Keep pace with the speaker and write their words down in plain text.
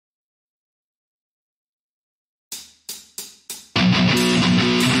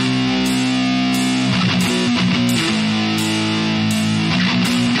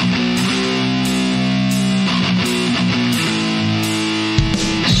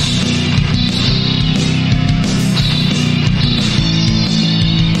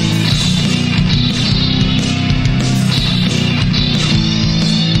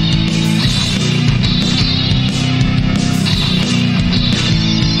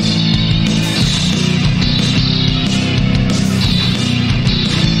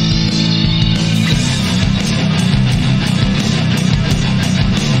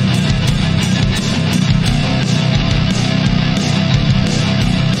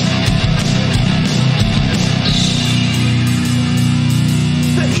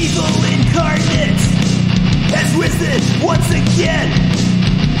again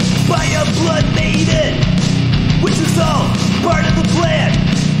by a blood maiden, which was all part of the plan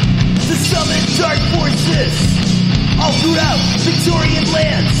to summon dark forces all throughout Victorian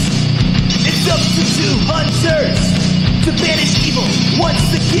lands. It's up to two hunters to banish evil once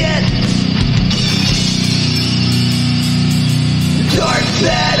again. The dark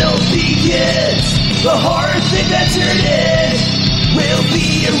battle begins. The hearts they've entered in will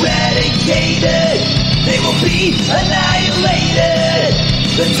be eradicated. They will be annihilated.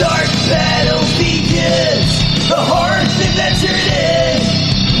 The dark battle begins. The hearts they've entered in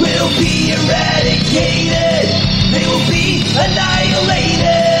will be eradicated. They will be annihilated.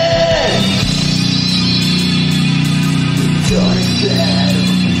 The dark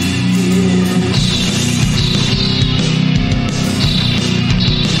battle begins.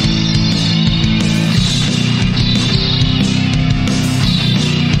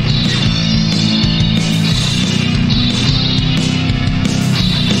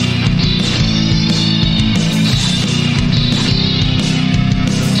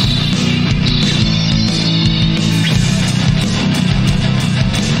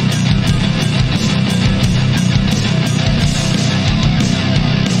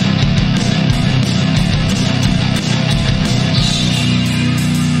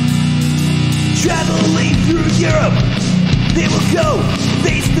 Traveling through Europe, they will go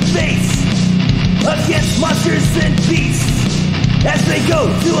face to face against monsters and beasts. As they go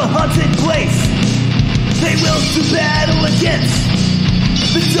to a haunted place, they will do battle against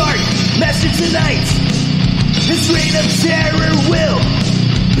the dark master tonight. His reign of terror will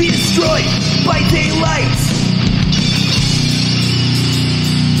be destroyed by daylight.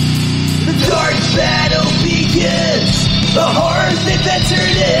 The dark battle begins. The horrors they've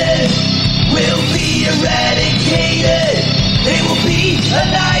entered in will be eradicated. They will be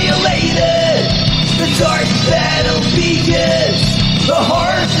annihilated. The dark battle begins. The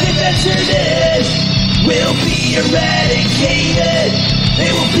horrors they've entered in will be eradicated.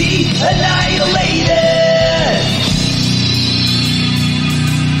 They will be annihilated.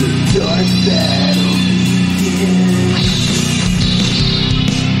 The dark battle begins.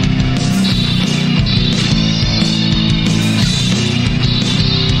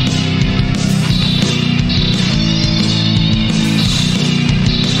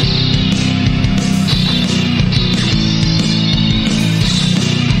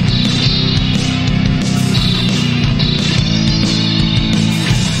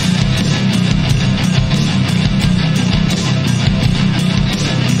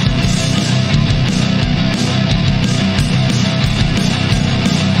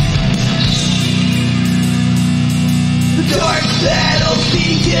 The dark battle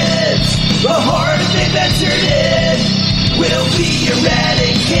begins. The horrors they've entered in will be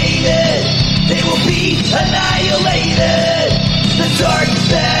eradicated. They will be annihilated. The dark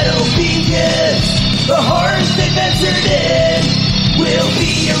battle begins. The horrors they've entered in will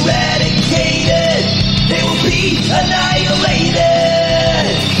be eradicated. They will be annihilated.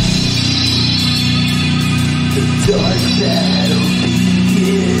 The dark battle